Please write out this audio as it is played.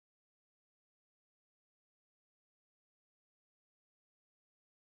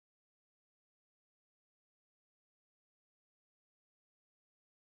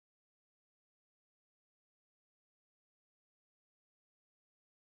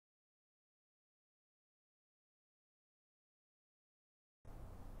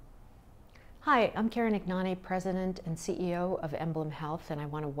Hi, I'm Karen Ignani, President and CEO of EmblemHealth, and I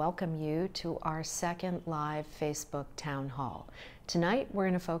want to welcome you to our second live Facebook Town Hall. Tonight, we're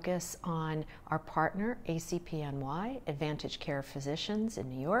going to focus on our partner, ACPNY, AdvantageCare Physicians in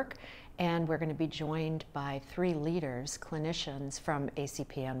New York, and we're going to be joined by three leaders, clinicians from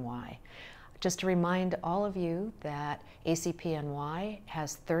ACPNY. Just to remind all of you that ACPNY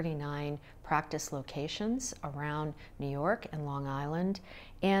has 39 practice locations around New York and Long Island,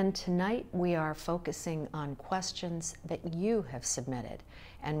 and tonight we are focusing on questions that you have submitted,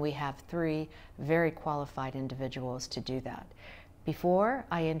 and we have three very qualified individuals to do that. Before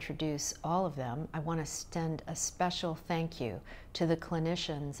I introduce all of them, I want to extend a special thank you to the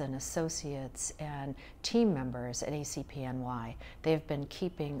clinicians and associates and team members at ACPNY. They've been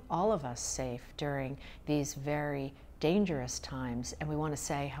keeping all of us safe during these very dangerous times, and we want to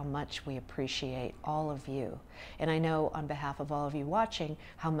say how much we appreciate all of you. And I know on behalf of all of you watching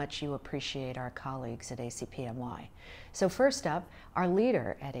how much you appreciate our colleagues at ACPNY. So first up, our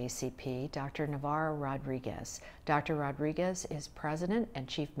leader at ACP, Dr. Navarro Rodriguez. Dr. Rodriguez is President and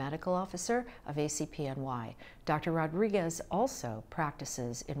Chief Medical Officer of ACPNY. Dr. Rodriguez also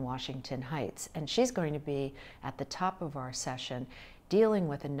practices in Washington Heights, and she's going to be at the top of our session dealing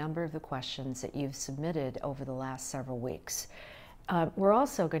with a number of the questions that you've submitted over the last several weeks. We're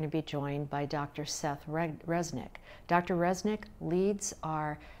also going to be joined by Dr. Seth Resnick. Dr. Resnick leads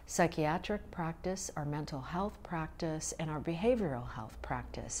our psychiatric practice, our mental health practice, and our behavioral health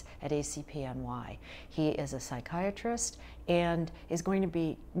practice at ACPNY. He is a psychiatrist and is going to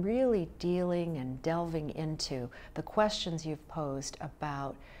be really dealing and delving into the questions you've posed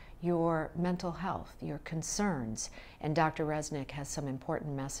about your mental health, your concerns, and Dr. Resnick has some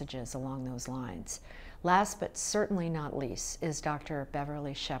important messages along those lines. Last but certainly not least is Dr.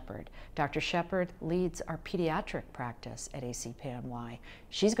 Beverly Shepard. Dr. Shepard leads our pediatric practice at ACPNY.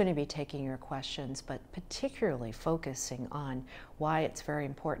 She's going to be taking your questions, but particularly focusing on why it's very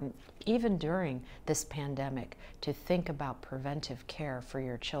important, even during this pandemic, to think about preventive care for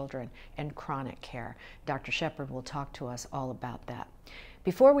your children and chronic care. Dr. Shepard will talk to us all about that.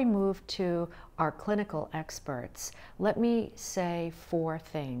 Before we move to our clinical experts, let me say four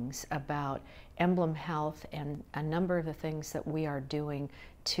things about EmblemHealth and a number of the things that we are doing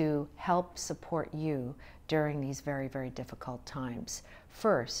to help support you during these very, very difficult times.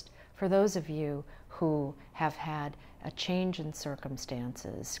 First, for those of you who have had a change in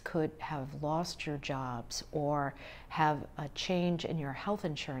circumstances, could have lost your jobs, or have a change in your health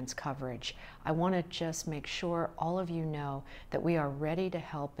insurance coverage, I want to just make sure all of you know that we are ready to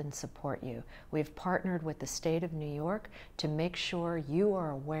help and support you. We've partnered with the state of New York to make sure you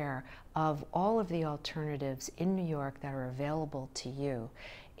are aware of all of the alternatives in New York that are available to you.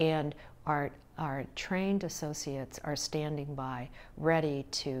 And our trained associates are standing by, ready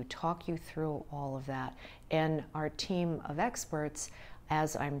to talk you through all of that. And our team of experts,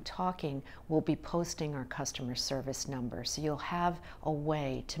 as I'm talking, will be posting our customer service number. So you'll have a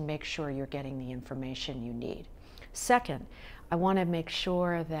way to make sure you're getting the information you need. Second, I want to make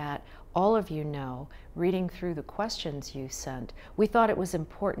sure that all of you know, reading through the questions you sent, we thought it was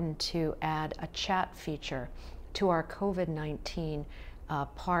important to add a chat feature to our COVID-19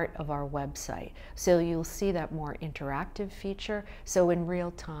 part of our website. So you'll see that more interactive feature, so in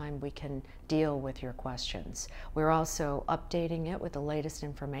real time we can deal with your questions. We're also updating it with the latest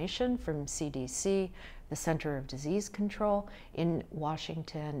information from CDC, the Center of Disease Control in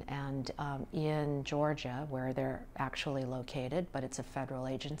Washington and in Georgia, where they're actually located, but it's a federal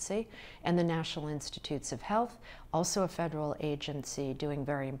agency, and the National Institutes of Health, also a federal agency doing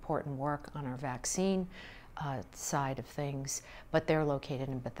very important work on our vaccine side of things, but they're located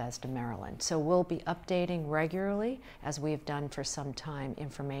in Bethesda, Maryland. So we'll be updating regularly, as we've done for some time,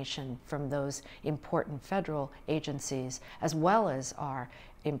 information from those important federal agencies, as well as our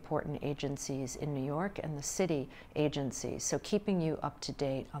important agencies in New York and the city agencies. So keeping you up to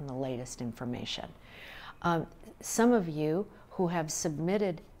date on the latest information. Some of you who have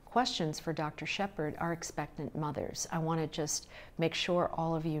submitted questions for Dr. Shepard are expectant mothers. I want to just make sure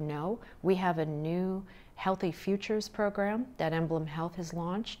all of you know we have a new Healthy Futures program that EmblemHealth has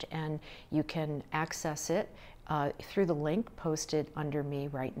launched, and you can access it through the link posted under me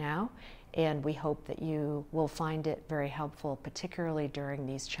right now. And we hope that you will find it very helpful, particularly during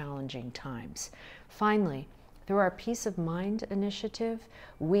these challenging times. Finally, through our Peace of Mind initiative,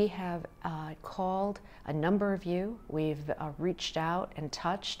 we have called a number of you. We've reached out and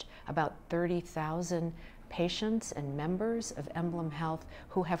touched about 30,000 patients and members of EmblemHealth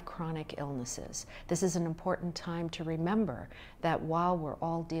who have chronic illnesses. This is an important time to remember that while we're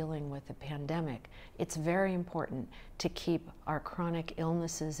all dealing with the pandemic, it's very important to keep our chronic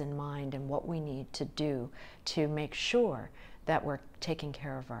illnesses in mind and what we need to do to make sure that we're taking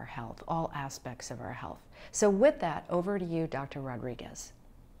care of our health, all aspects of our health. So with that, over to you, Dr. Rodriguez.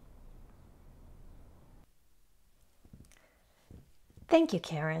 Thank you,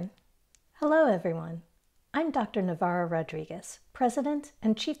 Karen. Hello, everyone. I'm Dr. Navarro Rodriguez, President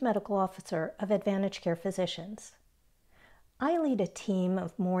and Chief Medical Officer of AdvantageCare Physicians. I lead a team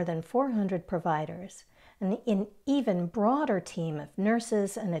of more than 400 providers and an even broader team of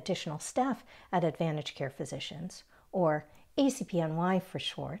nurses and additional staff at AdvantageCare Physicians, or ACPNY for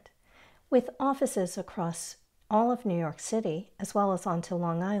short, with offices across all of New York City as well as onto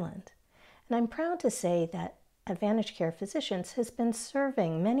Long Island. And I'm proud to say that AdvantageCare Physicians has been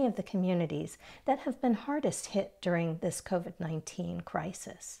serving many of the communities that have been hardest hit during this COVID-19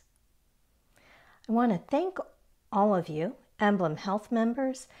 crisis. I want to thank all of you, EmblemHealth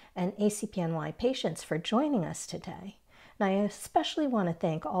members and ACPNY patients, for joining us today. And I especially want to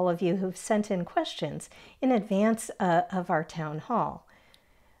thank all of you who've sent in questions in advance of our town hall.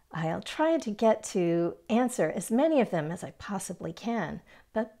 I'll try to get to answer as many of them as I possibly can,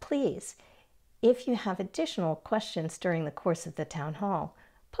 but please, if you have additional questions during the course of the town hall,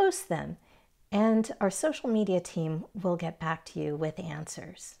 post them, and our social media team will get back to you with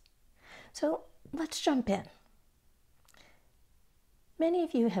answers. So let's jump in. Many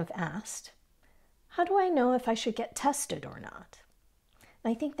of you have asked, how do I know if I should get tested or not?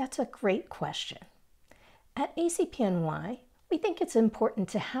 And I think that's a great question. At ACPNY, we think it's important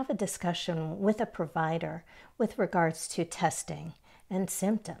to have a discussion with a provider with regards to testing and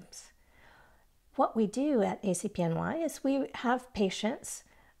symptoms. What we do at ACPNY is we have patients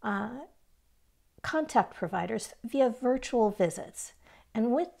contact providers via virtual visits.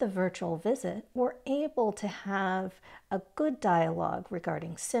 And with the virtual visit, we're able to have a good dialogue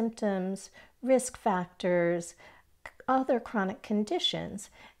regarding symptoms, risk factors, other chronic conditions,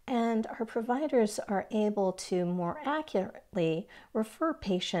 and our providers are able to more accurately refer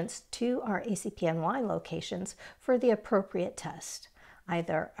patients to our ACPNY locations for the appropriate test,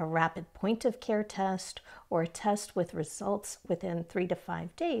 either a rapid point-of-care test or a test with results within 3 to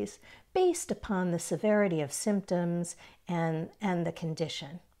 5 days based upon the severity of symptoms and the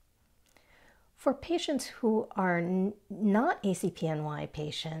condition. For patients who are not ACPNY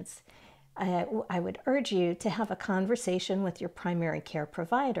patients, I would urge you to have a conversation with your primary care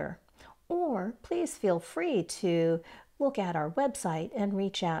provider, or please feel free to look at our website and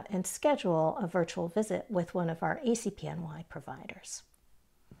reach out and schedule a virtual visit with one of our ACPNY providers.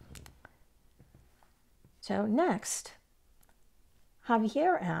 So next,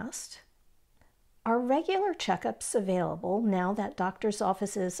 Javier asked, are regular checkups available now that doctors'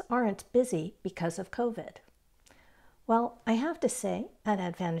 offices aren't busy because of COVID? Well, I have to say, at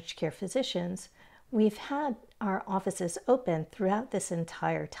AdvantageCare Physicians, we've had our offices open throughout this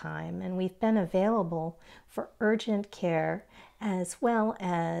entire time, and we've been available for urgent care as well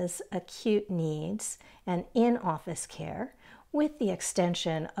as acute needs and in-office care, with the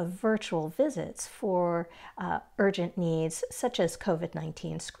extension of virtual visits for urgent needs such as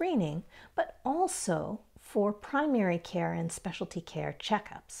COVID-19 screening, but also for primary care and specialty care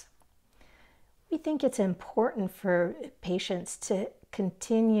checkups. We think it's important for patients to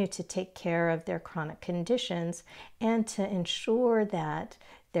continue to take care of their chronic conditions and to ensure that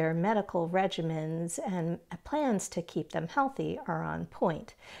their medical regimens and plans to keep them healthy are on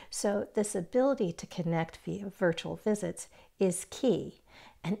point. So this ability to connect via virtual visits is key.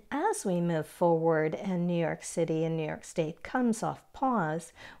 And as we move forward and New York City and New York State comes off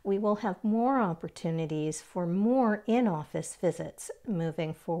pause, we will have more opportunities for more in-office visits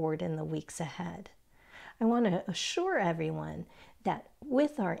moving forward in the weeks ahead. I want to assure everyone that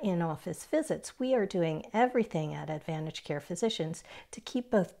with our in-office visits, we are doing everything at AdvantageCare Physicians to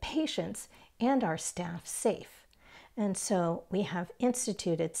keep both patients and our staff safe. And so we have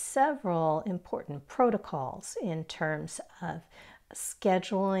instituted several important protocols in terms of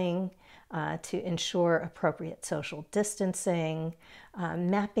scheduling to ensure appropriate social distancing,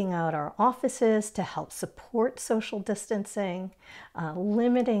 mapping out our offices to help support social distancing,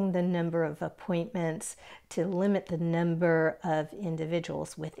 limiting the number of appointments to limit the number of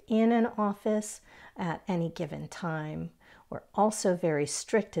individuals within an office at any given time. We're also very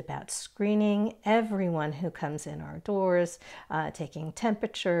strict about screening everyone who comes in our doors, taking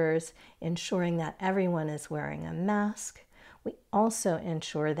temperatures, ensuring that everyone is wearing a mask. We also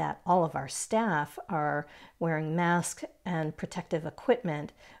ensure that all of our staff are wearing masks and protective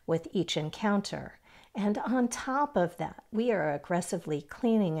equipment with each encounter. And on top of that, we are aggressively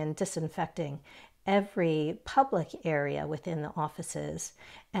cleaning and disinfecting every public area within the offices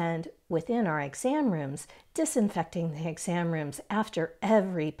and within our exam rooms, disinfecting the exam rooms after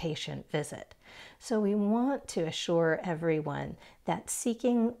every patient visit. So we want to assure everyone that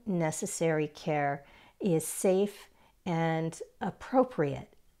seeking necessary care is safe and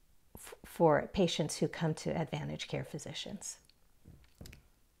appropriate for patients who come to AdvantageCare Physicians.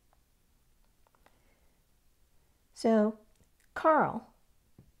 So, Carl,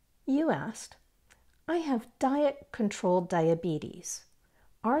 you asked, I have diet-controlled diabetes.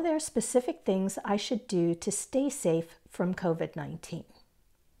 Are there specific things I should do to stay safe from COVID-19?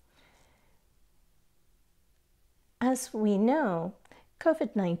 As we know,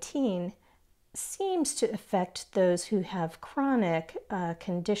 COVID-19 seems to affect those who have chronic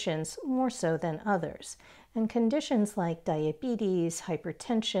conditions more so than others. And conditions like diabetes,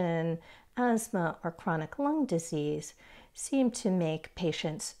 hypertension, asthma, or chronic lung disease seem to make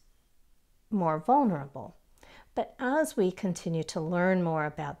patients more vulnerable. But as we continue to learn more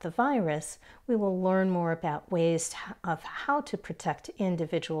about the virus, we will learn more about ways of how to protect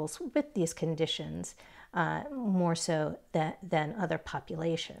individuals with these conditions more so than other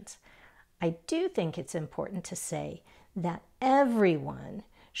populations. I do think it's important to say that everyone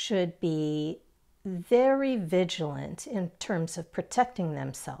should be very vigilant in terms of protecting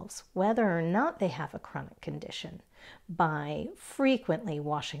themselves, whether or not they have a chronic condition, by frequently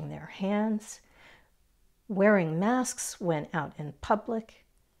washing their hands, wearing masks when out in public,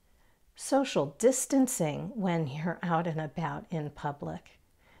 social distancing when you're out and about in public,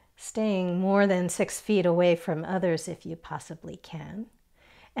 staying more than 6 feet away from others if you possibly can,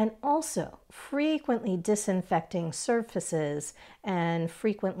 and also frequently disinfecting surfaces and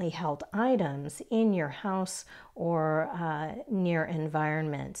frequently held items in your house or near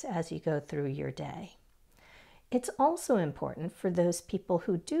environment as you go through your day. It's also important for those people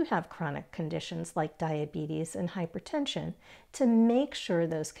who do have chronic conditions like diabetes and hypertension to make sure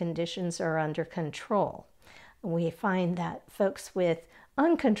those conditions are under control. We find that folks with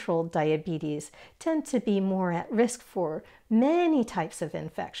uncontrolled diabetes tend to be more at risk for many types of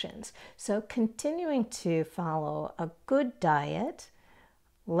infections. So continuing to follow a good diet,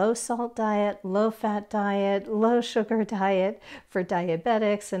 low salt diet, low fat diet, low sugar diet for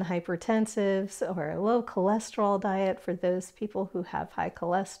diabetics and hypertensives, or a low cholesterol diet for those people who have high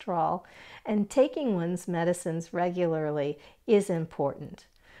cholesterol, and taking one's medicines regularly is important.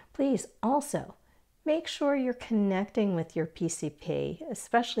 Please also make sure you're connecting with your PCP,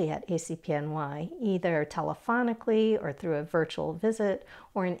 especially at ACPNY, either telephonically or through a virtual visit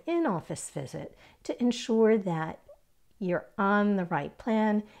or an in-office visit, to ensure that you're on the right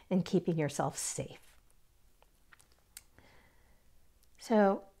plan and keeping yourself safe.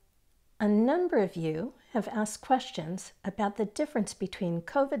 So, a number of you have asked questions about the difference between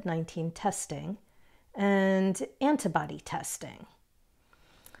COVID-19 testing and antibody testing.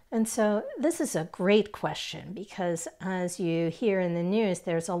 And so this is a great question because, as you hear in the news,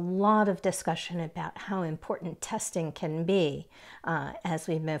 there's a lot of discussion about how important testing can be as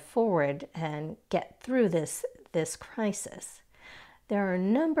we move forward and get through this crisis. There are a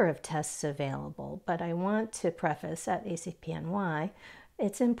number of tests available, but I want to preface at ACPNY,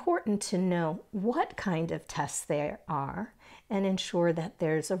 it's important to know what kind of tests there are and ensure that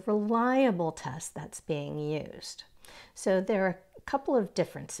there's a reliable test that's being used. So there are a couple of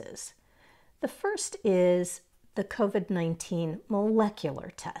differences. The first is the COVID-19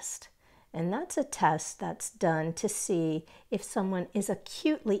 molecular test, and that's a test that's done to see if someone is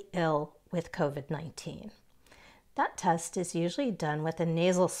acutely ill with COVID-19. That test is usually done with a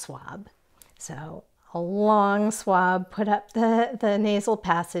nasal swab. So a long swab put up the nasal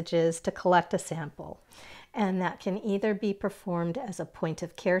passages to collect a sample. And that can either be performed as a point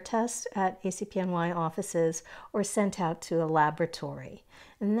of care test at ACPNY offices or sent out to a laboratory.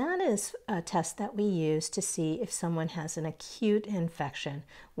 And that is a test that we use to see if someone has an acute infection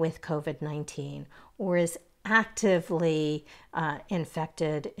with COVID-19 or is actively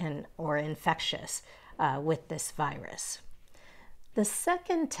infected or infectious with this virus. The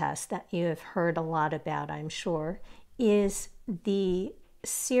second test that you have heard a lot about, I'm sure, is the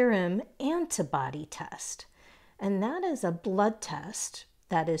serum antibody test. And that is a blood test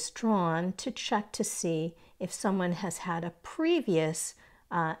that is drawn to check to see if someone has had a previous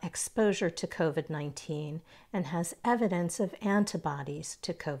exposure to COVID-19 and has evidence of antibodies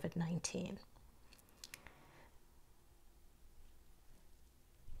to COVID-19.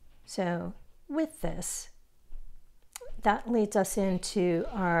 So with this, that leads us into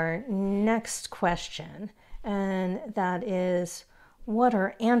our next question, and that is, what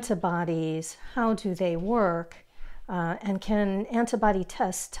are antibodies? How do they work? And can antibody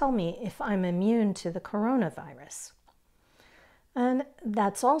tests tell me if I'm immune to the coronavirus? And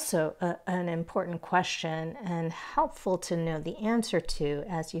that's also an important question and helpful to know the answer to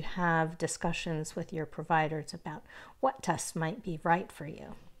as you have discussions with your providers about what tests might be right for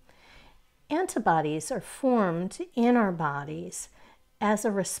you. Antibodies are formed in our bodies as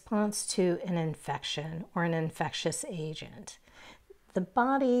a response to an infection or an infectious agent. The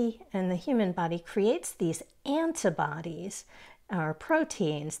body and the human body creates these antibodies or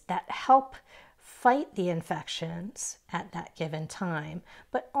proteins that help fight the infections at that given time,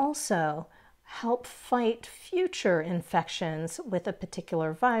 but also help fight future infections with a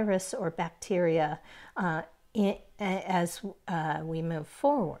particular virus or bacteria as we move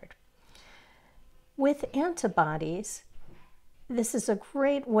forward. With antibodies, this is a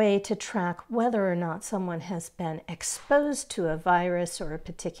great way to track whether or not someone has been exposed to a virus or a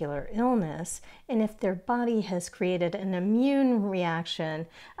particular illness, and if their body has created an immune reaction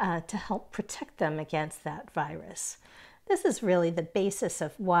to help protect them against that virus. This is really the basis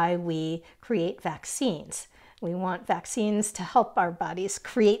of why we create vaccines. We want vaccines to help our bodies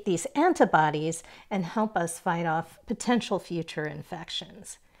create these antibodies and help us fight off potential future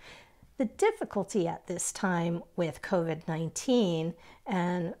infections. The difficulty at this time with COVID-19,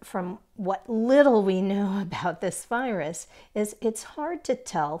 and from what little we know about this virus, is it's hard to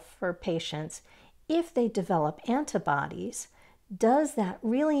tell for patients if they develop antibodies. Does that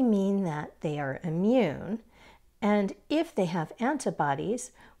really mean that they are immune? And if they have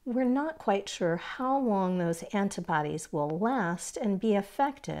antibodies, we're not quite sure how long those antibodies will last and be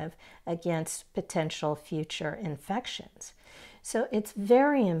effective against potential future infections. So it's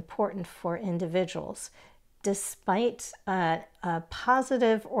very important for individuals, despite a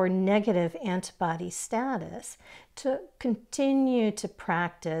positive or negative antibody status, to continue to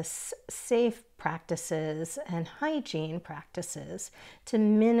practice safe practices and hygiene practices to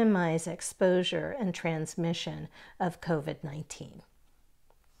minimize exposure and transmission of COVID-19.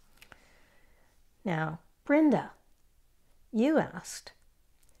 Now, Brenda, you asked,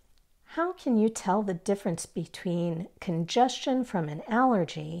 how can you tell the difference between congestion from an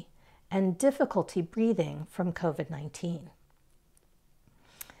allergy and difficulty breathing from COVID-19?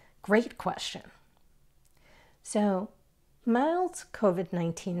 Great question. So, mild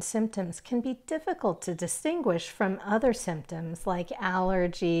COVID-19 symptoms can be difficult to distinguish from other symptoms like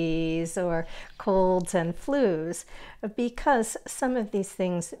allergies or colds and flus because some of these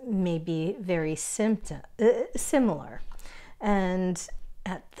things may be very similar. And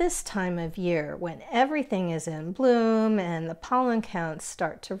at this time of year, when everything is in bloom and the pollen counts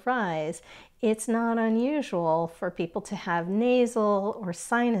start to rise, it's not unusual for people to have nasal or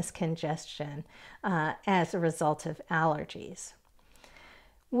sinus congestion as a result of allergies.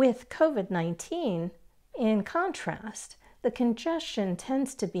 With COVID-19, in contrast, the congestion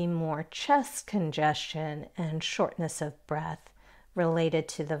tends to be more chest congestion and shortness of breath related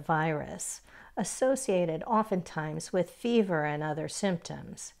to the virus, associated oftentimes with fever and other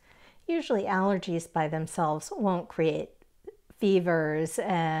symptoms. Usually allergies by themselves won't create fevers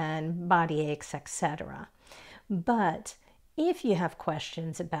and body aches, etc. But if you have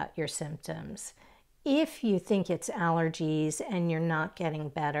questions about your symptoms, if you think it's allergies and you're not getting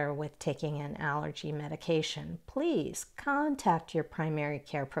better with taking an allergy medication, please contact your primary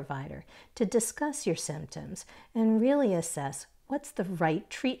care provider to discuss your symptoms and really assess what's the right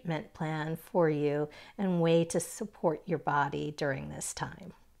treatment plan for you and way to support your body during this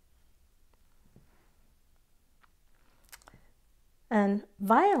time. And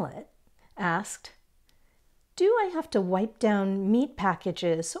Violet asked, do I have to wipe down meat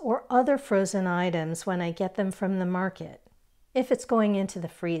packages or other frozen items when I get them from the market if it's going into the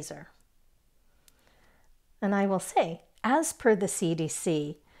freezer? And I will say, as per the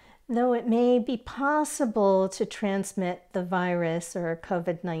CDC, though it may be possible to transmit the virus or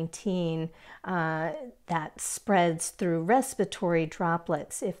COVID-19 that spreads through respiratory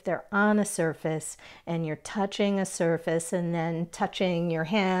droplets if they're on a surface and you're touching a surface and then touching your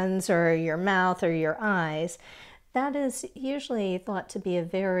hands or your mouth or your eyes, that is usually thought to be a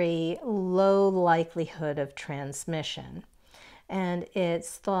very low likelihood of transmission. And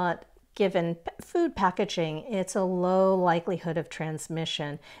it's thought, given food packaging, it's a low likelihood of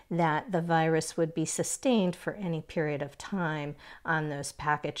transmission that the virus would be sustained for any period of time on those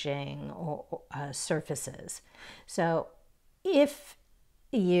packaging surfaces. So if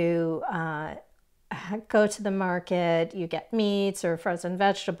you go to the market, you get meats or frozen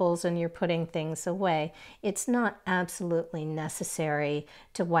vegetables and you're putting things away, it's not absolutely necessary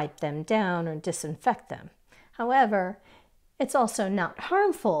to wipe them down or disinfect them. However, It's also not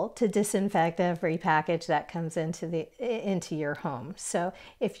harmful to disinfect every package that comes into your home. So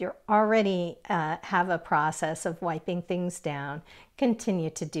if you're already have a process of wiping things down,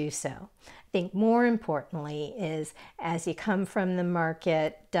 continue to do so. I think more importantly is as you come from the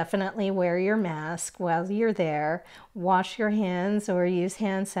market, definitely wear your mask while you're there. Wash your hands or use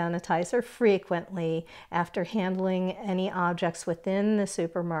hand sanitizer frequently after handling any objects within the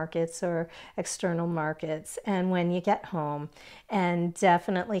supermarkets or external markets and when you get home. And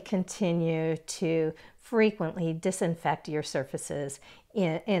definitely continue to frequently disinfect your surfaces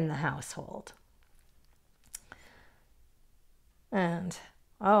in the household. And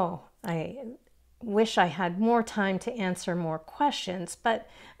I wish I had more time to answer more questions, but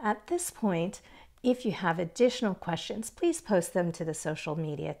at this point, if you have additional questions, please post them to the social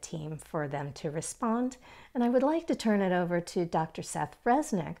media team for them to respond. And I would like to turn it over to Dr. Seth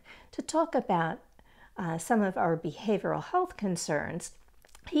Resnick to talk about some of our behavioral health concerns.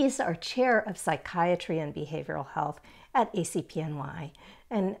 He's our chair of psychiatry and behavioral health at ACPNY,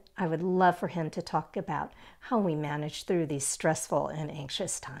 and I would love for him to talk about how we manage through these stressful and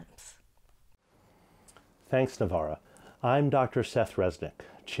anxious times. Thanks, Navarra. I'm Dr. Seth Resnick,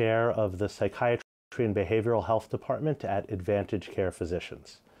 chair of the Psychiatry and Behavioral Health Department at AdvantageCare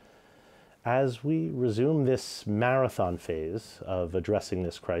Physicians. As we resume this marathon phase of addressing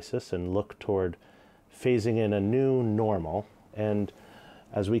this crisis and look toward phasing in a new normal, and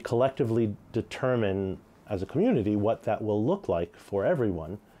as we collectively determine as a community what that will look like for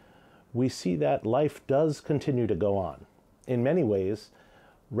everyone, we see that life does continue to go on. In many ways,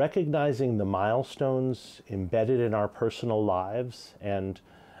 recognizing the milestones embedded in our personal lives and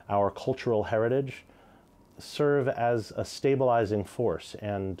our cultural heritage serve as a stabilizing force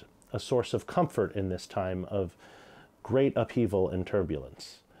and a source of comfort in this time of great upheaval and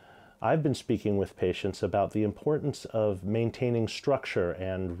turbulence. I've been speaking with patients about the importance of maintaining structure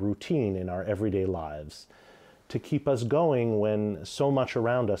and routine in our everyday lives to keep us going when so much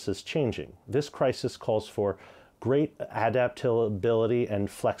around us is changing. This crisis calls for great adaptability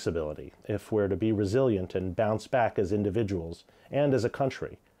and flexibility if we're to be resilient and bounce back as individuals and as a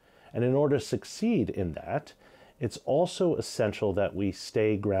country. And in order to succeed in that, it's also essential that we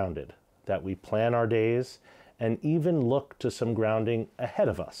stay grounded, that we plan our days, and even look to some grounding ahead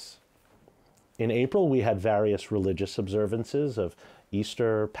of us. In April, we had various religious observances of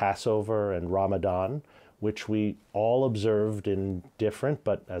Easter, Passover, and Ramadan, which we all observed in different,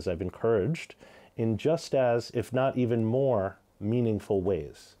 but as I've encouraged, in just as, if not even more, meaningful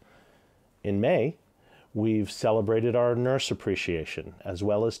ways. In May, we've celebrated our nurse appreciation as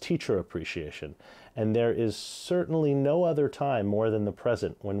well as teacher appreciation, and there is certainly no other time more than the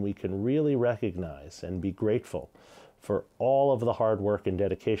present when we can really recognize and be grateful for all of the hard work and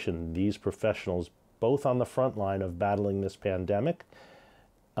dedication these professionals, both on the front line of battling this pandemic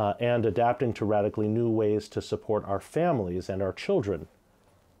and adapting to radically new ways to support our families and our children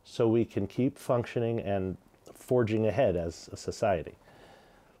so we can keep functioning and forging ahead as a society.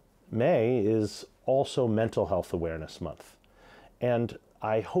 May is also Mental Health Awareness Month, and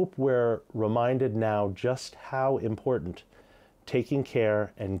I hope we're reminded now just how important taking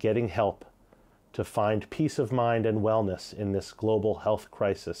care and getting help to find peace of mind and wellness in this global health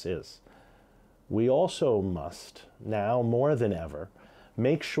crisis is. We also must, now more than ever,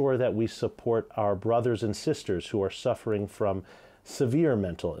 make sure that we support our brothers and sisters who are suffering from severe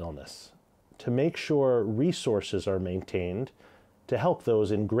mental illness, to make sure resources are maintained to help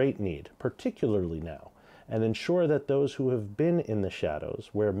those in great need, particularly now, and ensure that those who have been in the shadows,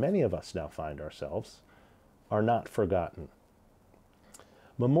 where many of us now find ourselves, are not forgotten.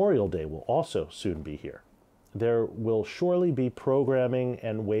 Memorial Day will also soon be here. There will surely be programming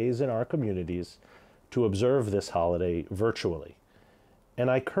and ways in our communities to observe this holiday virtually.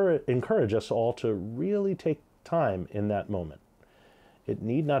 And I encourage us all to really take time in that moment. It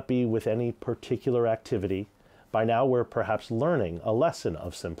need not be with any particular activity. By now we're perhaps learning a lesson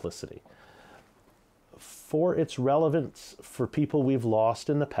of simplicity. For its relevance for people we've lost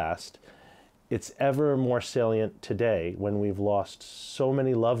in the past, it's ever more salient today when we've lost so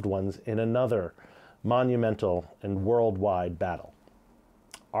many loved ones in another monumental and worldwide battle.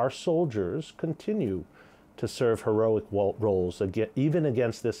 Our soldiers continue to serve heroic roles even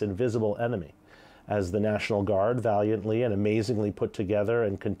against this invisible enemy, as the National Guard valiantly and amazingly put together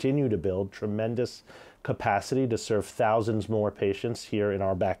and continue to build tremendous capacity to serve thousands more patients here in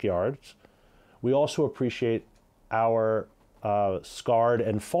our backyards. We also appreciate our scarred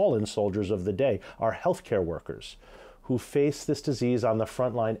and fallen soldiers of the day, our healthcare workers, who face this disease on the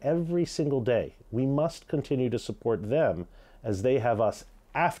front line every single day. We must continue to support them as they have us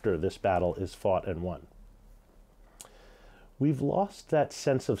after this battle is fought and won. we've lost that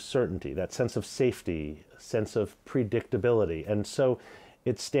sense of certainty, that sense of safety, sense of predictability. And so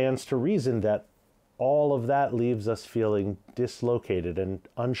it stands to reason that all of that leaves us feeling dislocated and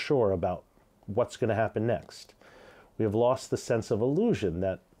unsure about what's going to happen next. We have lost the sense of illusion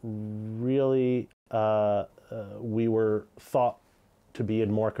that really we were thought to be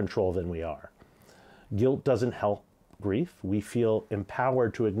in more control than we are. Guilt doesn't help grief. We feel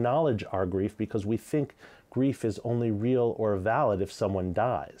empowered to acknowledge our grief because we think grief is only real or valid if someone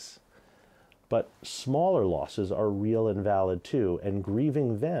dies. But smaller losses are real and valid too, and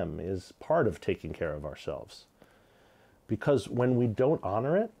grieving them is part of taking care of ourselves. Because when we don't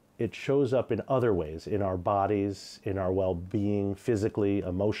honor it, it shows up in other ways, in our bodies, in our well-being, physically,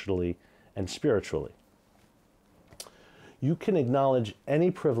 emotionally, and spiritually. You can acknowledge any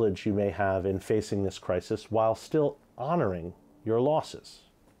privilege you may have in facing this crisis while still honoring your losses.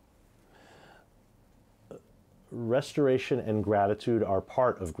 Restoration and gratitude are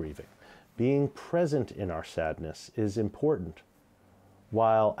part of grieving. Being present in our sadness is important,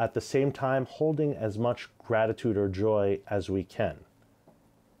 while at the same time holding as much gratitude or joy as we can.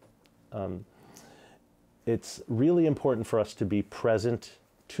 It's really important for us to be present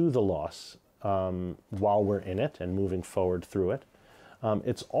to the loss while we're in it and moving forward through it.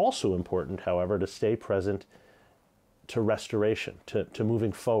 It's also important, however, to stay present to restoration, to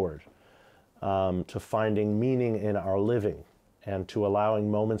moving forward, to finding meaning in our living, and to allowing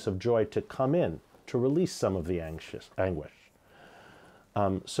moments of joy to come in, to release some of the anguish.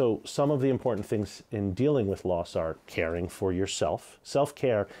 So some of the important things in dealing with loss are caring for yourself.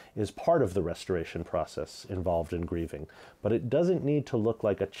 Self-care is part of the restoration process involved in grieving, but it doesn't need to look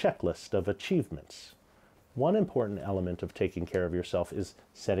like a checklist of achievements. One important element of taking care of yourself is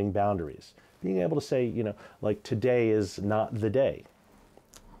setting boundaries. Being able to say, like today is not the day.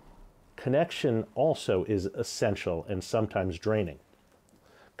 Connection also is essential and sometimes draining.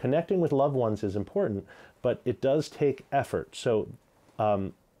 Connecting with loved ones is important, but it does take effort. So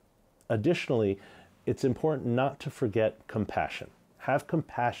additionally, it's important not to forget compassion. Have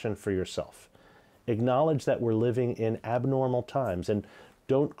compassion for yourself. Acknowledge that we're living in abnormal times and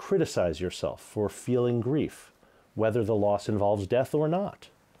don't criticize yourself for feeling grief, whether the loss involves death or not.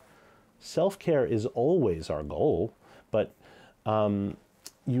 Self-care is always our goal, but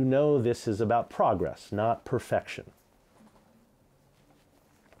this is about progress, not perfection.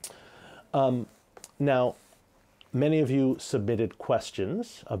 Now, many of you submitted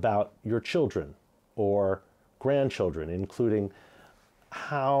questions about your children or grandchildren, including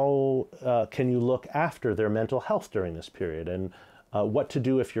how can you look after their mental health during this period, and what to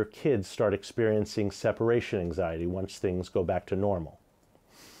do if your kids start experiencing separation anxiety once things go back to normal.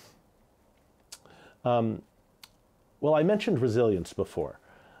 Well, I mentioned resilience before.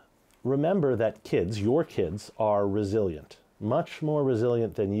 Remember that your kids are resilient, much more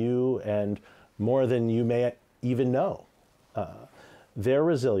resilient than you and more than you may even know. Their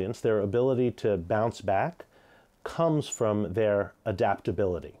resilience, their ability to bounce back, comes from their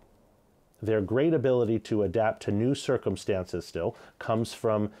adaptability. Their great ability to adapt to new circumstances still comes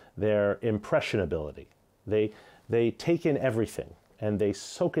from their impressionability. They take in everything and they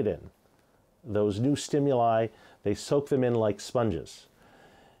soak it in. Those new stimuli, they soak them in like sponges.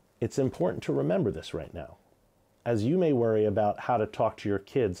 It's important to remember this right now, as you may worry about how to talk to your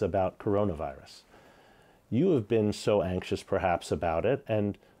kids about coronavirus. You have been so anxious perhaps about it,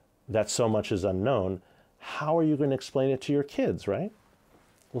 and that so much is unknown. How are you going to explain it to your kids, right?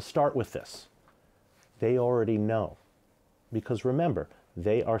 We'll start with this. They already know, because remember,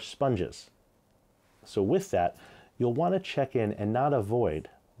 they are sponges. So with that, you'll want to check in and not avoid,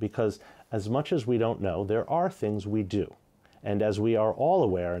 because as much as we don't know, there are things we do. And as we are all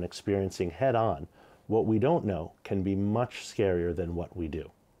aware and experiencing head-on, what we don't know can be much scarier than what we do.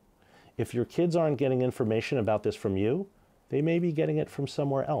 If your kids aren't getting information about this from you, they may be getting it from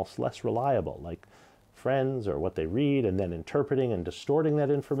somewhere else, less reliable, like friends or what they read, and then interpreting and distorting that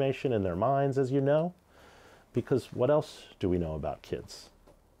information in their minds, as you know. Because what else do we know about kids?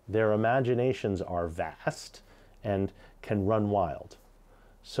 Their imaginations are vast and can run wild.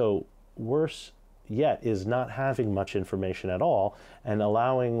 So worse yet is not having much information at all and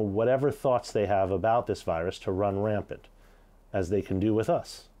allowing whatever thoughts they have about this virus to run rampant, as they can do with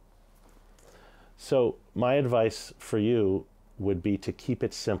us. So my advice for you would be to keep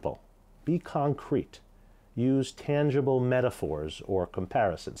it simple. Be concrete. Use tangible metaphors or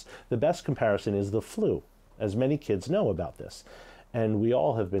comparisons. The best comparison is the flu, as many kids know about this, and we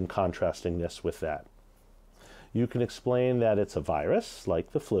all have been contrasting this with that. You can explain that it's a virus,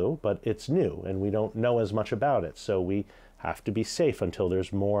 like the flu, but it's new and we don't know as much about it, so we have to be safe until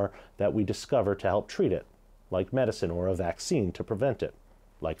there's more that we discover to help treat it. like medicine or a vaccine to prevent it,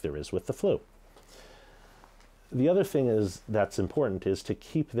 like there is with the flu. The other thing that's important is to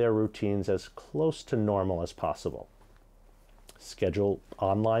keep their routines as close to normal as possible. Schedule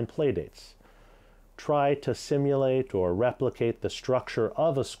online playdates. Try to simulate or replicate the structure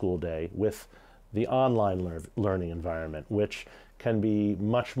of a school day with the online learning environment, which can be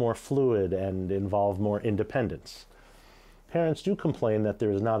much more fluid and involve more independence. Parents do complain that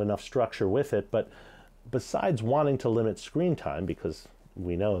there is not enough structure with it, but besides wanting to limit screen time, because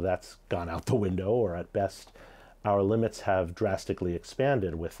we know that's gone out the window, or at best our limits have drastically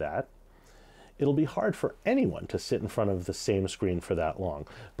expanded with that, it'll be hard for anyone to sit in front of the same screen for that long.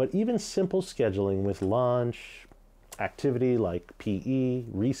 But even simple scheduling with lunch, activity like PE,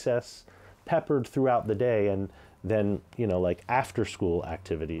 recess, peppered throughout the day, and then, like after school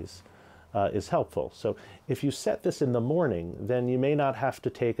activities is helpful. So if you set this in the morning, then you may not have to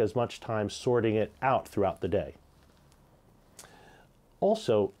take as much time sorting it out throughout the day.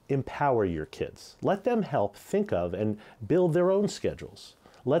 Also, empower your kids. Let them help think of and build their own schedules.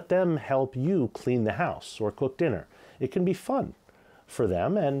 Let them help you clean the house or cook dinner. It can be fun for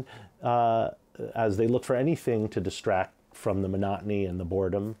them, and as they look for anything to distract from the monotony and the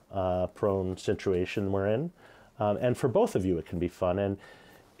boredom prone situation we're in. And for both of you, it can be fun, and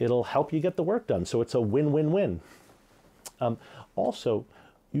it'll help you get the work done. So it's a win-win-win. Also,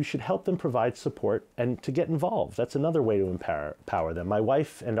 you should help them provide support and to get involved. That's another way to empower them. My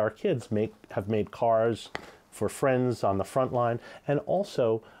wife and our kids have made cars for friends on the front line. And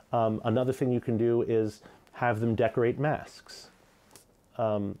also, another thing you can do is have them decorate masks.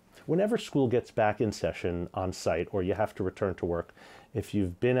 Whenever school gets back in session on site, or you have to return to work, if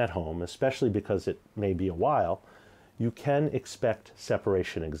you've been at home, especially because it may be a while, you can expect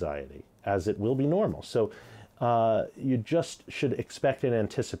separation anxiety, as it will be normal. So you just should expect and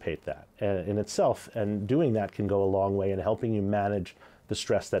anticipate that in itself, and doing that can go a long way in helping you manage the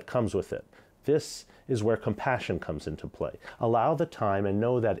stress that comes with it. This is where compassion comes into play. Allow the time and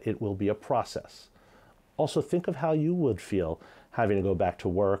know that it will be a process. Also, think of how you would feel having to go back to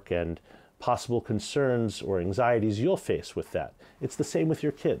work and possible concerns or anxieties you'll face with that. It's the same with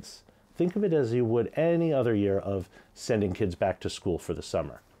your kids. Think of it as you would any other year of sending kids back to school for the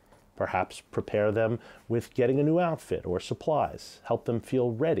summer. Perhaps prepare them with getting a new outfit or supplies. Help them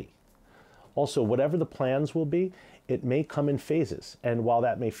feel ready. Also, whatever the plans will be, it may come in phases. And while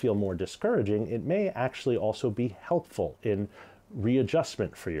that may feel more discouraging, it may actually also be helpful in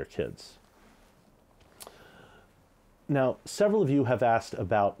readjustment for your kids. Now, several of you have asked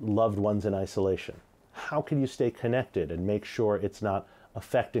about loved ones in isolation. How can you stay connected and make sure it's not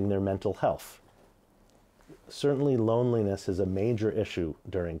affecting their mental health? Certainly, loneliness is a major issue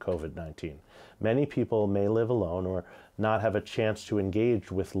during COVID-19. Many people may live alone or not have a chance to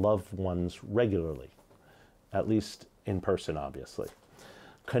engage with loved ones regularly, at least in person, obviously.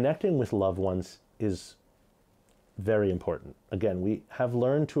 Connecting with loved ones is very important. Again, we have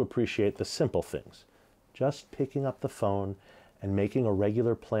learned to appreciate the simple things. Just picking up the phone and making a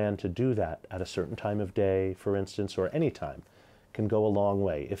regular plan to do that at a certain time of day, for instance, or any time, can go a long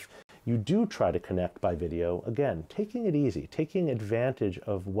way. If you do try to connect by video, again, taking it easy, taking advantage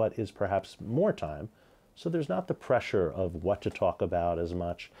of what is perhaps more time, so there's not the pressure of what to talk about as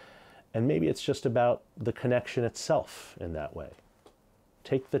much, and maybe it's just about the connection itself in that way.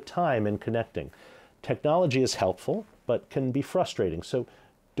 Take the time in connecting. Technology is helpful, but can be frustrating, so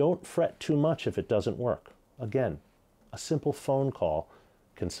don't fret too much if it doesn't work. Again, a simple phone call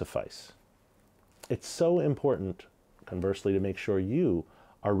can suffice. It's so important, conversely, to make sure you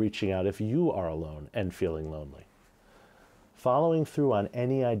are reaching out if you are alone and feeling lonely. Following through on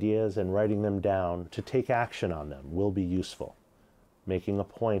any ideas and writing them down to take action on them will be useful. Making a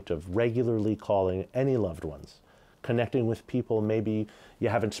point of regularly calling any loved ones, connecting with people maybe you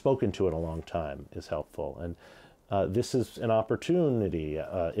haven't spoken to in a long time is helpful. And this is an opportunity,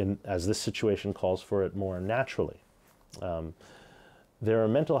 as this situation calls for it more naturally. There are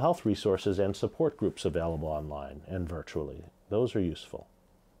mental health resources and support groups available online and virtually. Those are useful.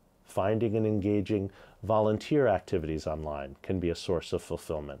 Finding and engaging volunteer activities online can be a source of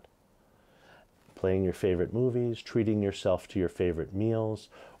fulfillment. Playing your favorite movies, treating yourself to your favorite meals,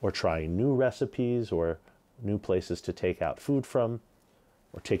 or trying new recipes or new places to take out food from,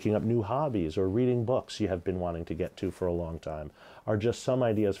 or taking up new hobbies or reading books you have been wanting to get to for a long time are just some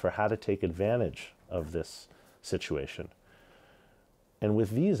ideas for how to take advantage of this situation. And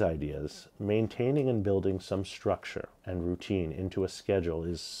with these ideas, maintaining and building some structure and routine into a schedule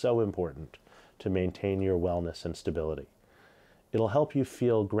is so important to maintain your wellness and stability. It'll help you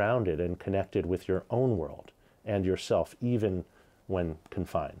feel grounded and connected with your own world and yourself, even when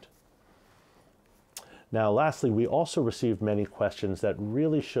confined. Now, lastly, we also received many questions that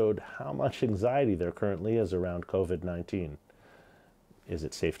really showed how much anxiety there currently is around COVID-19. Is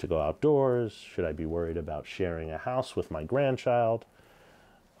it safe to go outdoors? Should I be worried about sharing a house with my grandchild?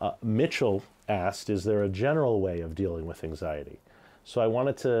 Mitchell asked, is there a general way of dealing with anxiety? So I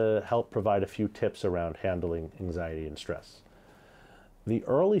wanted to help provide a few tips around handling anxiety and stress. The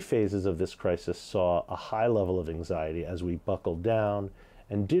early phases of this crisis saw a high level of anxiety as we buckled down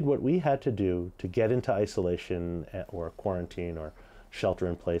and did what we had to do to get into isolation or quarantine or shelter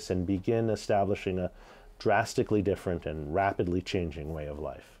in place and begin establishing a drastically different and rapidly changing way of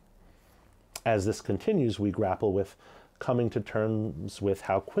life. As this continues, we grapple with coming to terms with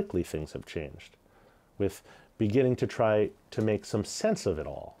how quickly things have changed, with beginning to try to make some sense of it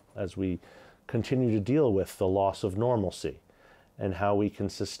all as we continue to deal with the loss of normalcy and how we can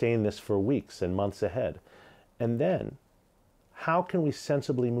sustain this for weeks and months ahead. And then, how can we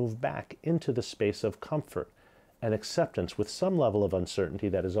sensibly move back into the space of comfort and acceptance with some level of uncertainty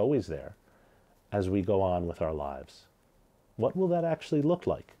that is always there as we go on with our lives? What will that actually look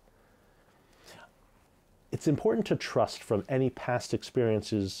like? It's important to trust from any past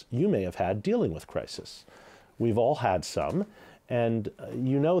experiences you may have had dealing with crisis. We've all had some, and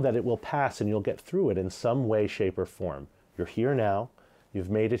you know that it will pass and you'll get through it in some way, shape, or form. You're here now, you've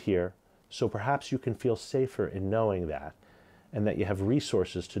made it here, so perhaps you can feel safer in knowing that, and that you have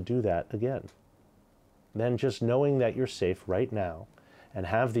resources to do that again. Then just knowing that you're safe right now and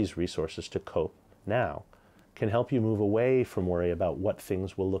have these resources to cope now can help you move away from worry about what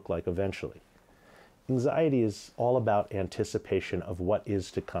things will look like eventually. Anxiety is all about anticipation of what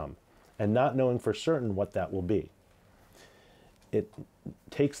is to come and not knowing for certain what that will be. It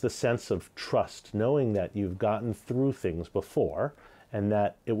takes the sense of trust, knowing that you've gotten through things before and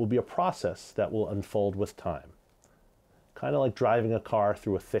that it will be a process that will unfold with time. Kind of like driving a car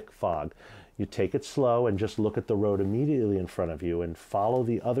through a thick fog. You take it slow and just look at the road immediately in front of you and follow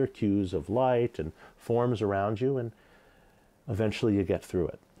the other cues of light and forms around you, and eventually you get through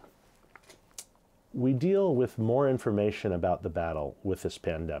it. We deal with more information about the battle with this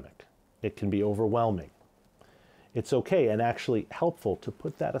pandemic. It can be overwhelming. It's okay and actually helpful to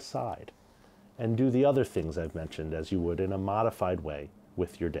put that aside and do the other things I've mentioned as you would in a modified way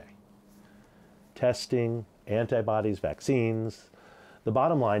with your day. Testing, antibodies, vaccines. The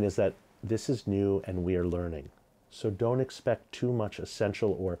bottom line is that this is new and we are learning. So don't expect too much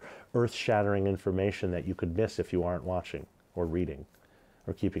essential or earth-shattering information that you could miss if you aren't watching or reading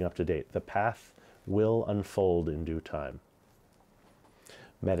or keeping up to date. The path will unfold in due time.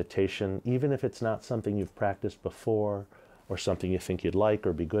 Meditation, even if it's not something you've practiced before or something you think you'd like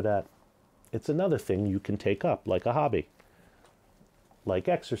or be good at, it's another thing you can take up like a hobby. Like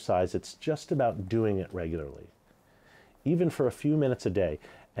exercise, it's just about doing it regularly, even for a few minutes a day,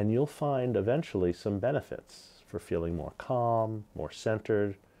 and you'll find eventually some benefits for feeling more calm, more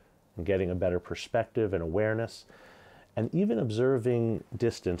centered, and getting a better perspective and awareness, and even observing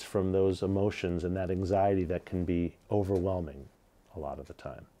distance from those emotions and that anxiety that can be overwhelming a lot of the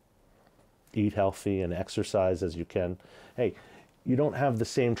time. Eat healthy and exercise as you can. Hey, you don't have the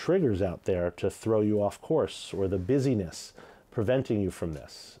same triggers out there to throw you off course or the busyness preventing you from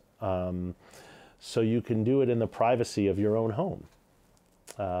this. So you can do it in the privacy of your own home.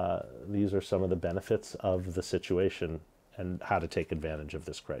 These are some of the benefits of the situation and how to take advantage of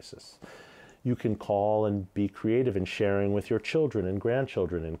this crisis. You can call and be creative in sharing with your children and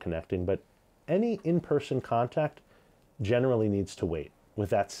grandchildren and connecting, but any in-person contact generally needs to wait.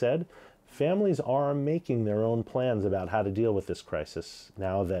 With that said, families are making their own plans about how to deal with this crisis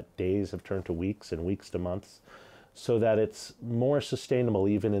now that days have turned to weeks and weeks to months, so that it's more sustainable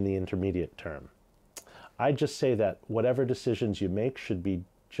even in the intermediate term. I just say that whatever decisions you make should be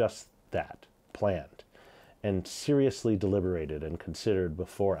just that, planned, and seriously deliberated and considered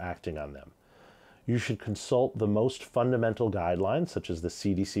before acting on them. You should consult the most fundamental guidelines, such as the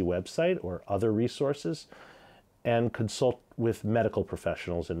CDC website or other resources, and consult with medical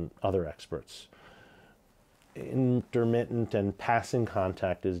professionals and other experts. Intermittent and passing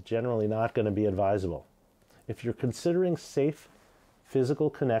contact is generally not going to be advisable. If you're considering safe physical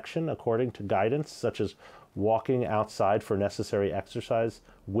connection according to guidance, such as walking outside for necessary exercise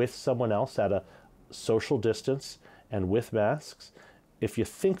with someone else at a social distance and with masks, if you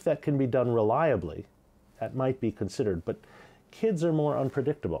think that can be done reliably, that might be considered. But kids are more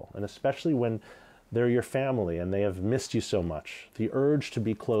unpredictable, and especially when they're your family and they have missed you so much, the urge to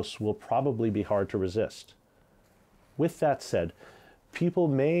be close will probably be hard to resist. With that said, people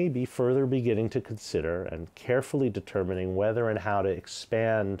may be further beginning to consider and carefully determining whether and how to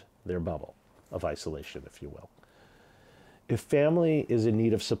expand their bubble of isolation, if you will. If family is in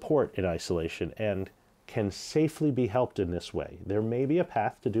need of support in isolation and can safely be helped in this way. There may be a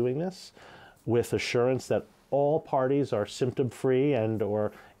path to doing this with assurance that all parties are symptom-free and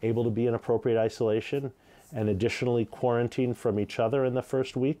or able to be in appropriate isolation, and additionally quarantine from each other in the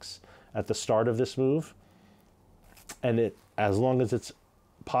first weeks at the start of this move. And as long as it's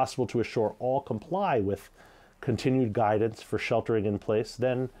possible to assure all comply with continued guidance for sheltering in place,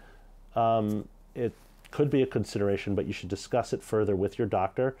 then it could be a consideration, but you should discuss it further with your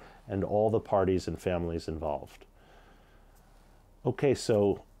doctor and all the parties and families involved. Okay,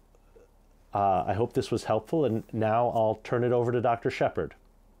 so I hope this was helpful, and now I'll turn it over to Dr. Shepard.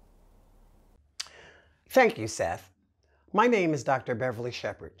 Thank you, Seth. My name is Dr. Beverly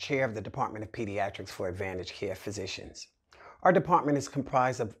Shepard, Chair of the Department of Pediatrics for AdvantageCare Physicians. Our department is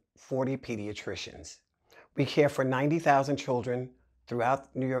comprised of 40 pediatricians. We care for 90,000 children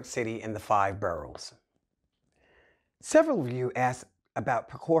throughout New York City and the 5 boroughs. Several of you asked about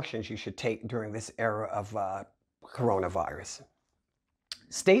precautions you should take during this era of coronavirus.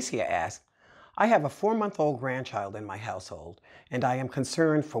 Stacia asked, I have a 4-month-old grandchild in my household, and I am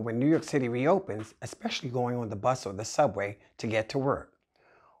concerned for when New York City reopens, especially going on the bus or the subway to get to work.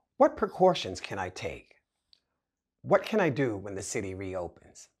 What precautions can I take? What can I do when the city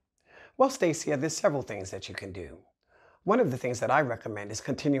reopens? Well, Stacia, there's several things that you can do. One of the things that I recommend is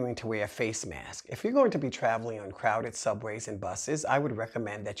continuing to wear a face mask. If you're going to be traveling on crowded subways and buses, I would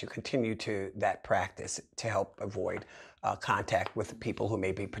recommend that you continue to that practice to help avoid contact with people who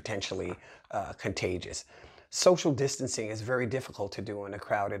may be potentially contagious. Social distancing is very difficult to do on a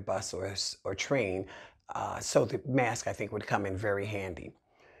crowded bus or train, so the mask, I think, would come in very handy.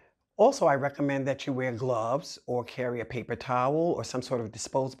 Also, I recommend that you wear gloves or carry a paper towel or some sort of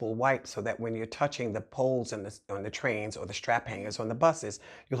disposable wipe so that when you're touching the poles on the trains or the strap hangers on the buses,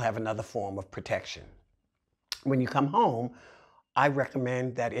 you'll have another form of protection. When you come home, I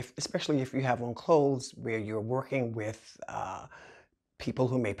recommend that especially if you have on clothes where you're working with people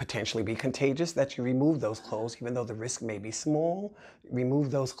who may potentially be contagious, that you remove those clothes, even though the risk may be small. Remove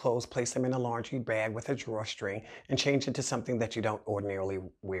those clothes, place them in a laundry bag with a drawstring, and change into something that you don't ordinarily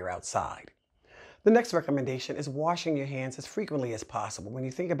wear outside. The next recommendation is washing your hands as frequently as possible. When you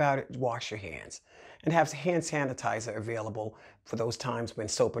think about it, wash your hands. And have hand sanitizer available for those times when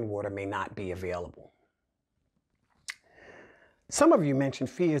soap and water may not be available. Some of you mentioned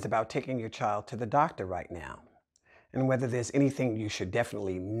fears about taking your child to the doctor right now, and whether there's anything you should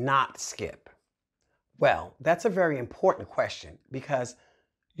definitely not skip. Well, that's a very important question because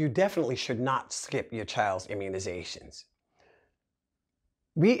you definitely should not skip your child's immunizations.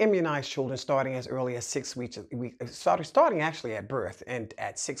 We immunize children starting as early as 6 weeks. Starting actually at birth, and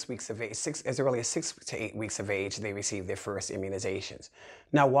at 6 weeks of age, as early as 6 to 8 weeks of age, they receive their first immunizations.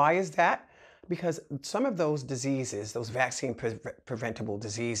 Now, why is that? Because some of those diseases, those vaccine preventable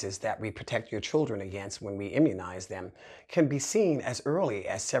diseases that we protect your children against when we immunize them, can be seen as early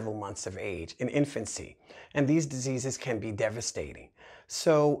as several months of age in infancy. And these diseases can be devastating.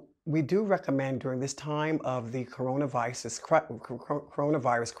 So we do recommend during this time of the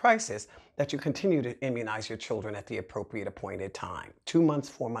coronavirus crisis that you continue to immunize your children at the appropriate appointed time. 2 months,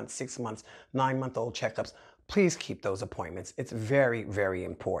 4 months, 6 months, 9-month-old checkups. Please keep those appointments. It's very, very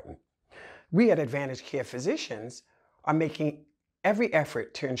important. We at AdvantageCare Physicians are making every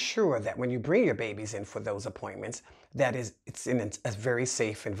effort to ensure that when you bring your babies in for those appointments, it's in a very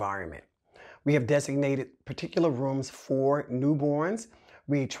safe environment. We have designated particular rooms for newborns.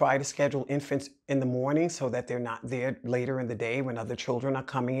 We try to schedule infants in the morning so that they're not there later in the day when other children are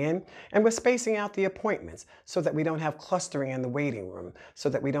coming in. And we're spacing out the appointments so that we don't have clustering in the waiting room, so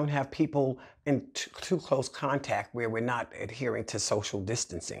that we don't have people in too close contact where we're not adhering to social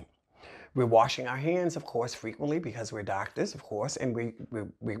distancing. We're washing our hands, of course, frequently because we're doctors, of course, and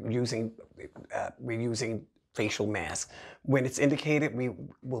we're using facial masks. When it's indicated, we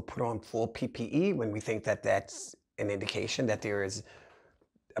will put on full PPE when we think that that's an indication that there is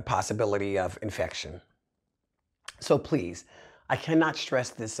a possibility of infection. So please, I cannot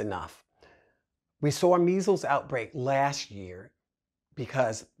stress this enough. We saw a measles outbreak last year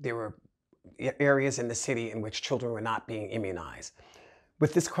because there were areas in the city in which children were not being immunized.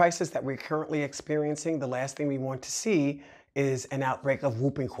 With this crisis that we're currently experiencing, the last thing we want to see is an outbreak of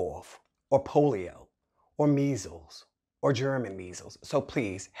whooping cough or polio or measles or German measles. So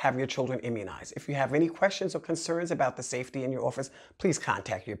please have your children immunized. If you have any questions or concerns about the safety in your office, please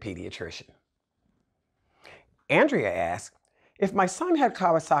contact your pediatrician. Andrea asked, if my son had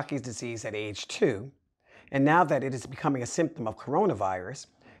Kawasaki's disease at age 2, and now that it is becoming a symptom of coronavirus,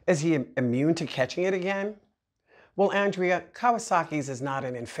 is he immune to catching it again? Well, Andrea, Kawasaki's is not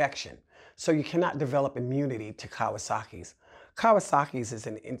an infection, so you cannot develop immunity to Kawasaki's. Kawasaki's is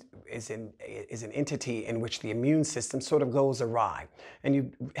an entity in which the immune system sort of goes awry, and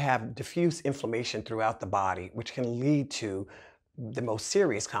you have diffuse inflammation throughout the body, which can lead to the most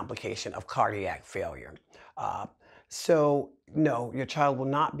serious complication of cardiac failure. So no, your child will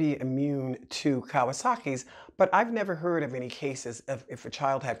not be immune to Kawasaki's, but I've never heard of any cases of if a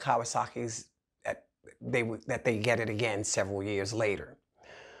child had Kawasaki's that they get it again several years later.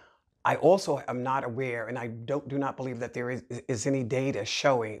 I also am not aware, and I do not believe that there is any data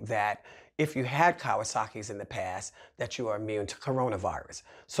showing that if you had Kawasaki's in the past, that you are immune to coronavirus.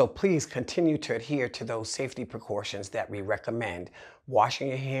 So please continue to adhere to those safety precautions that we recommend. Washing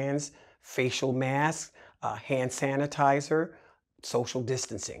your hands, facial masks, hand sanitizer, social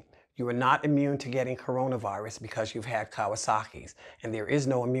distancing. You are not immune to getting coronavirus because you've had Kawasaki's, and there is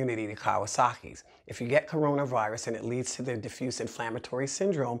no immunity to Kawasaki's. If you get coronavirus and it leads to the diffuse inflammatory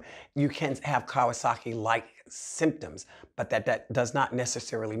syndrome, you can have Kawasaki-like symptoms, but that does not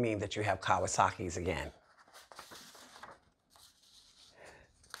necessarily mean that you have Kawasaki's again.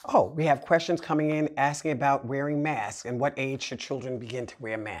 Oh, we have questions coming in asking about wearing masks and what age should children begin to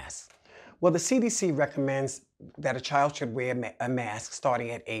wear masks. Well, the CDC recommends that a child should wear a mask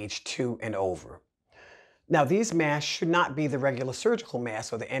starting at age 2 and over. Now, these masks should not be the regular surgical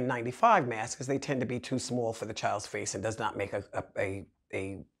mask or the N95 mask because they tend to be too small for the child's face and does not make an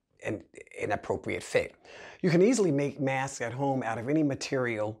appropriate fit. You can easily make masks at home out of any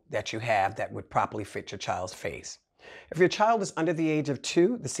material that you have that would properly fit your child's face. If your child is under the age of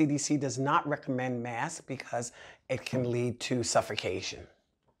 2, the CDC does not recommend masks because it can lead to suffocation.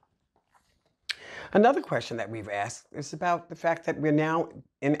 Another question that we've asked is about the fact that we're now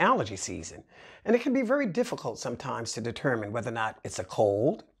in allergy season, and it can be very difficult sometimes to determine whether or not it's a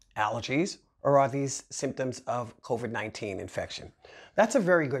cold, allergies, or are these symptoms of COVID-19 infection. That's a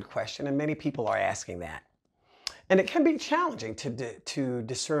very good question, and many people are asking that. And it can be challenging to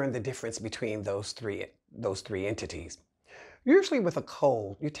discern the difference between those three entities. Usually with a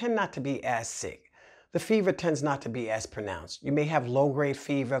cold, you tend not to be as sick. The fever tends not to be as pronounced. You may have low-grade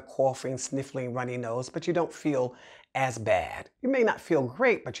fever, coughing, sniffling, runny nose, but you don't feel as bad. You may not feel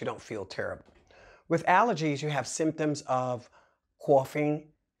great, but you don't feel terrible. With allergies, you have symptoms of coughing,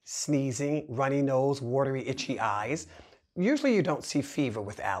 sneezing, runny nose, watery, itchy eyes. Usually you don't see fever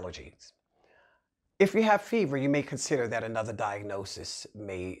with allergies. If you have fever, you may consider that another diagnosis you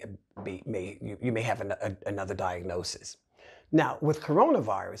may have another diagnosis. Now, with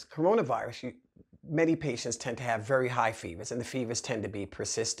coronavirus, many patients tend to have very high fevers, and the fevers tend to be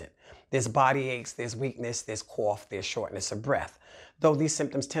persistent. There's body aches, there's weakness, there's cough, there's shortness of breath. Though these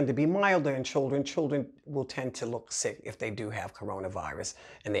symptoms tend to be milder in children, children will tend to look sick if they do have coronavirus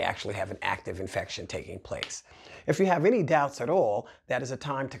and they actually have an active infection taking place. If you have any doubts at all, that is a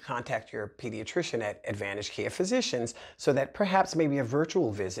time to contact your pediatrician at AdvantageCare Physicians so that perhaps maybe a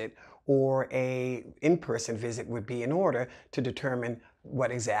virtual visit or an in-person visit would be in order to determine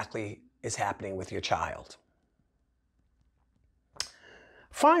what exactly is happening with your child.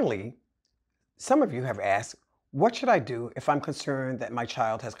 Finally, some of you have asked, what should I do if I'm concerned that my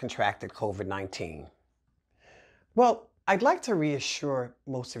child has contracted COVID-19? Well, I'd like to reassure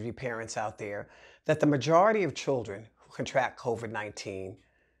most of you parents out there that the majority of children who contract COVID-19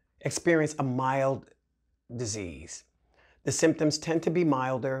 experience a mild disease. The symptoms tend to be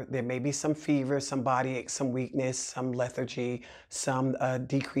milder. There may be some fever, some body ache, some weakness, some lethargy, some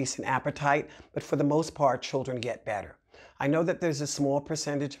decrease in appetite, but for the most part, children get better. I know that there's a small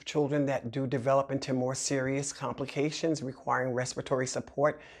percentage of children that do develop into more serious complications requiring respiratory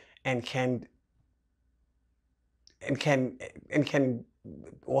support and can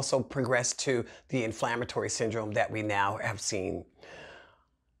also progress to the inflammatory syndrome that we now have seen.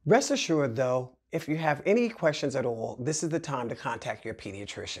 Rest assured, though, if you have any questions at all, this is the time to contact your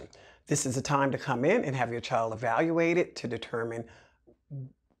pediatrician. This is the time to come in and have your child evaluated to determine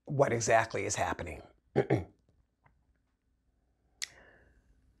what exactly is happening.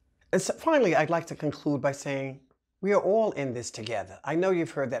 And so finally, I'd like to conclude by saying we are all in this together. I know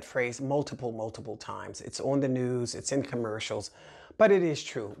you've heard that phrase multiple times. It's on the news, it's in commercials, but it is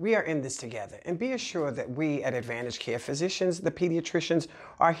true. We are in this together. And be assured that we at AdvantageCare Physicians, the pediatricians,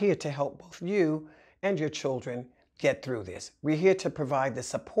 are here to help both you and your children get through this. We're here to provide the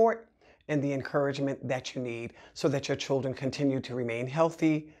support and the encouragement that you need so that your children continue to remain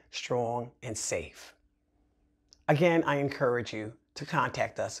healthy, strong, and safe. Again, I encourage you to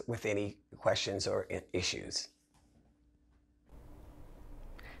contact us with any questions or issues.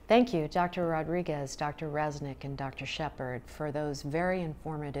 Thank you, Dr. Rodriguez, Dr. Resnick, and Dr. Shepard for those very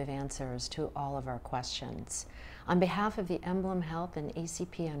informative answers to all of our questions. On behalf of the EmblemHealth and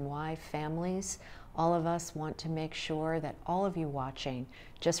ACPNY families, All of us want to make sure that all of you watching,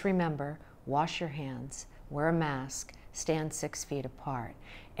 just remember, wash your hands, wear a mask, stand 6 feet apart,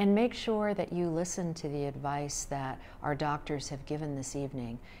 and make sure that you listen to the advice that our doctors have given this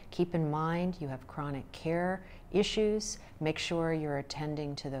evening. Keep in mind you have chronic care issues. Make sure you're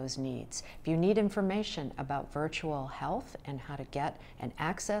attending to those needs. If you need information about virtual health and how to get and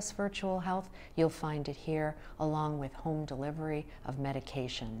access virtual health, you'll find it here along with home delivery of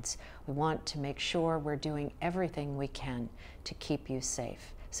medications. We want to make sure we're doing everything we can to keep you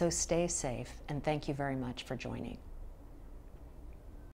safe. So stay safe, and thank you very much for joining.